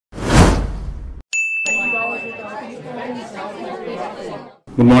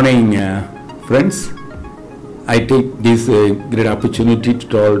Good morning, friends. I take this great opportunity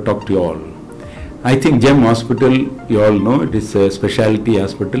to talk to you all. I think GEM Hospital, you all know, it is a specialty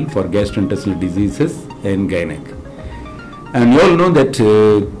hospital for gastrointestinal diseases and gynec. And you all know that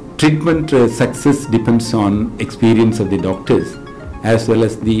treatment success depends on experience of the doctors as well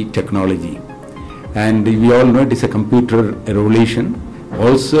as the technology. And we all know it is a computer revolution,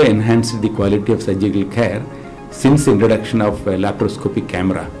 also enhanced the quality of surgical care since the introduction of a laparoscopic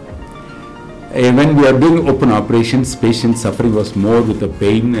camera. When we are doing open operations, patient suffering was more with the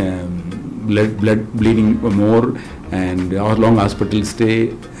pain, blood bleeding more, and long hospital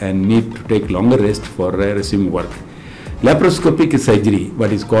stay and need to take longer rest for resuming work. Laparoscopic surgery,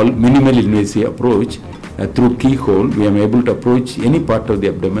 what is called minimal invasive approach, through keyhole, we are able to approach any part of the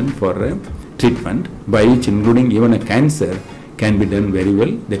abdomen for treatment, by which including even a cancer can be done very well.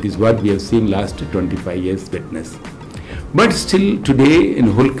 That is what we have seen last 25 years witness. But still today in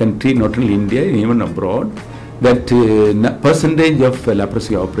the whole country, not only India, even abroad, that percentage of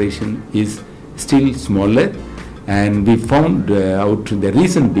laparoscopy operation is still smaller, and we found out the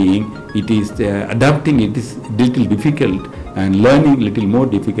reason being it is adapting it is little difficult and learning little more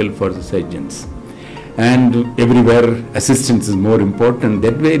difficult for the surgeons. And everywhere assistance is more important.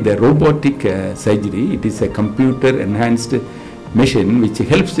 That way the robotic surgery, it is a computer enhanced machine which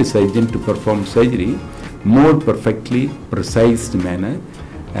helps the surgeon to perform surgery more perfectly, precise manner,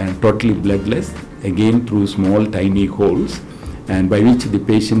 and totally bloodless, again through small tiny holes, and by which the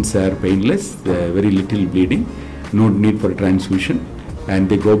patients are painless, very little bleeding, no need for transfusion, and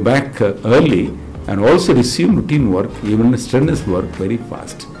they go back early and also resume routine work, even strenuous work, very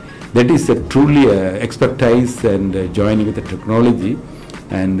fast. That is a truly expertise and joining with the technology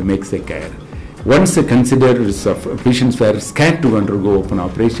and makes a care. Once consider patients were scared to undergo open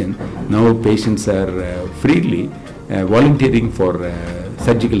operation, now patients are freely volunteering for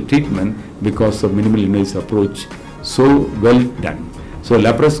surgical treatment because of minimal invasive approach, so well done. So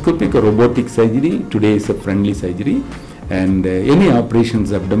laparoscopic or robotic surgery today is a friendly surgery, and any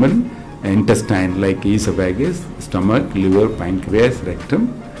operations abdomen, intestine like esophagus, stomach, liver, pancreas,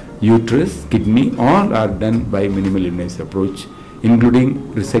 rectum, uterus, kidney, all are done by minimal invasive approach, including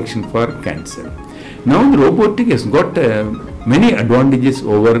resection for cancer. Now the robotic has got many advantages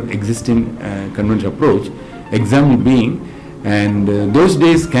over existing conventional approach. Example being, and those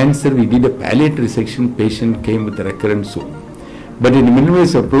days cancer we did a palliative resection, patient came with a recurrent soon. But in the minimal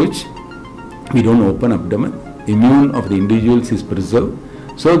invasive approach, we don't open abdomen, immune of the individuals is preserved,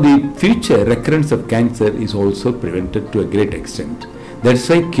 so the future recurrence of cancer is also prevented to a great extent. That's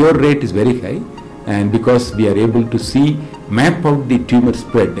why cure rate is very high, and because we are able to map out the tumor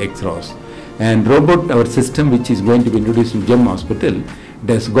spread across. And robot, our system which is going to be introduced in GEM Hospital, it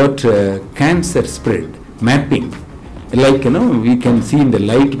has got cancer spread mapping, like we can see in the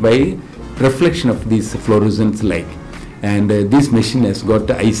light by reflection of these fluorescence light, and this machine has got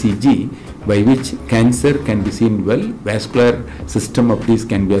ICG by which cancer can be seen well, vascular system of this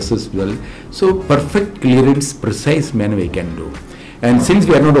can be assessed well, so perfect clearance, precise manner we can do. And since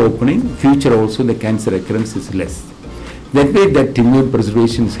we are not opening, future also the cancer recurrence is less. That way that immune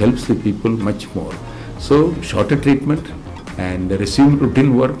preservation helps the people much more. So shorter treatment and resume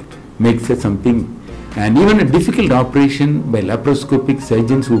routine work makes something. And even a difficult operation by laparoscopic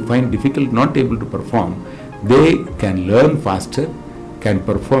surgeons who find difficult not able to perform, they can learn faster, can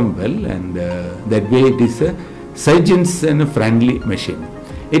perform well, and that way it is a surgeon's friendly machine.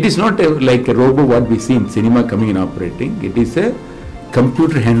 It is not like a robot what we see in cinema coming and operating. It is a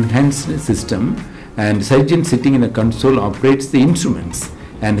computer enhanced system, and surgeon sitting in a console operates the instruments,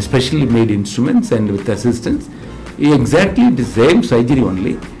 and specially made instruments and with assistance. Exactly the same surgery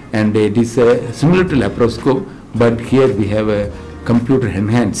only, and it is similar to laparoscope, but here we have a computer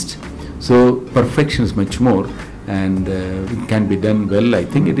enhanced, so perfection is much more, and it can be done well. I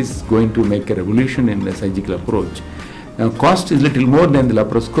think it is going to make a revolution in the surgical approach. Now cost is little more than the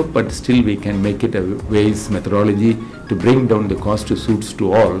laparoscope, but still we can make it a ways methodology to bring down the cost to suits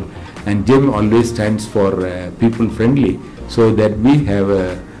to all. And GEM always stands for people friendly, so that we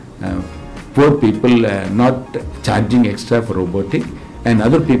have poor people not charging extra for robotic, and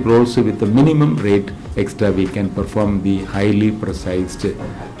other people also with the minimum rate extra we can perform the highly precise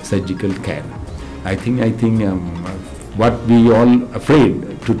surgical care. I think what we all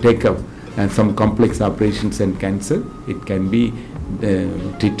afraid to take up and some complex operations and cancer, it can be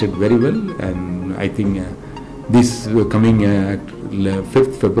treated very well, and I think this coming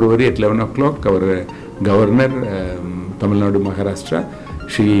 5th February at 11 o'clock, our Governor, Tamil Nadu, Maharashtra,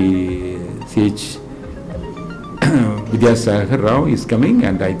 Shri C.H. Vidyasagar Rao is coming,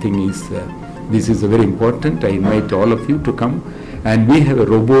 and I think is This is very important. I invite all of you to come. And we have a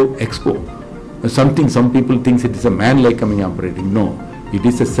Robo Expo. Something some people think it is a man-like coming operating. No, it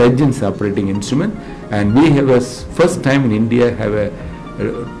is a surgeon's operating instrument. And we have first time in India have a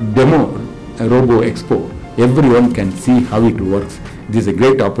demo, a Robo Expo. Everyone can see how it works. This is a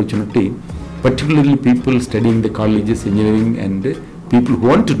great opportunity, particularly people studying the colleges, engineering, and people who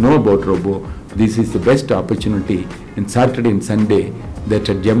want to know about Robo. This is the best opportunity. And Saturday and Sunday, that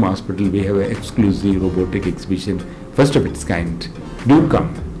at GEM Hospital we have an exclusive robotic exhibition, first of its kind. Do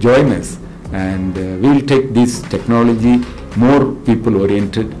come, join us, and we will take this technology more people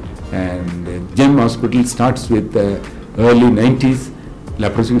oriented. And GEM Hospital starts with early 90s.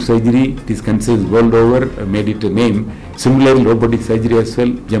 Laparoscopic surgery, it is considered world over, made it a name. Similarly, robotic surgery as well,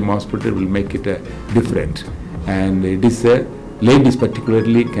 GEM Hospital will make it different. And it is ladies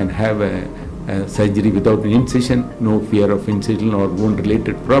particularly can have a surgery without an incision, no fear of incision or wound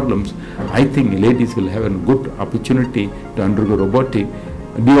related problems. I think ladies will have a good opportunity to undergo robotic.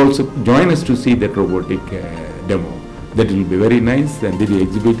 Do also join us to see that robotic demo. That will be very nice, and the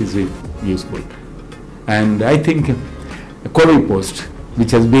exhibit is useful. And I think Covai Post,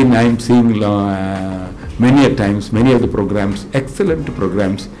 which has been, I am seeing many a times, many of the programs, excellent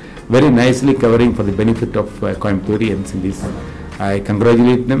programs, very nicely covering for the benefit of Coimbatore in this. I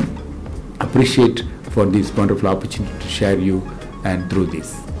congratulate them, appreciate for this wonderful opportunity to share you and through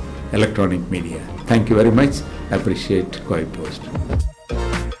this electronic media. Thank you very much. Appreciate Covai Post.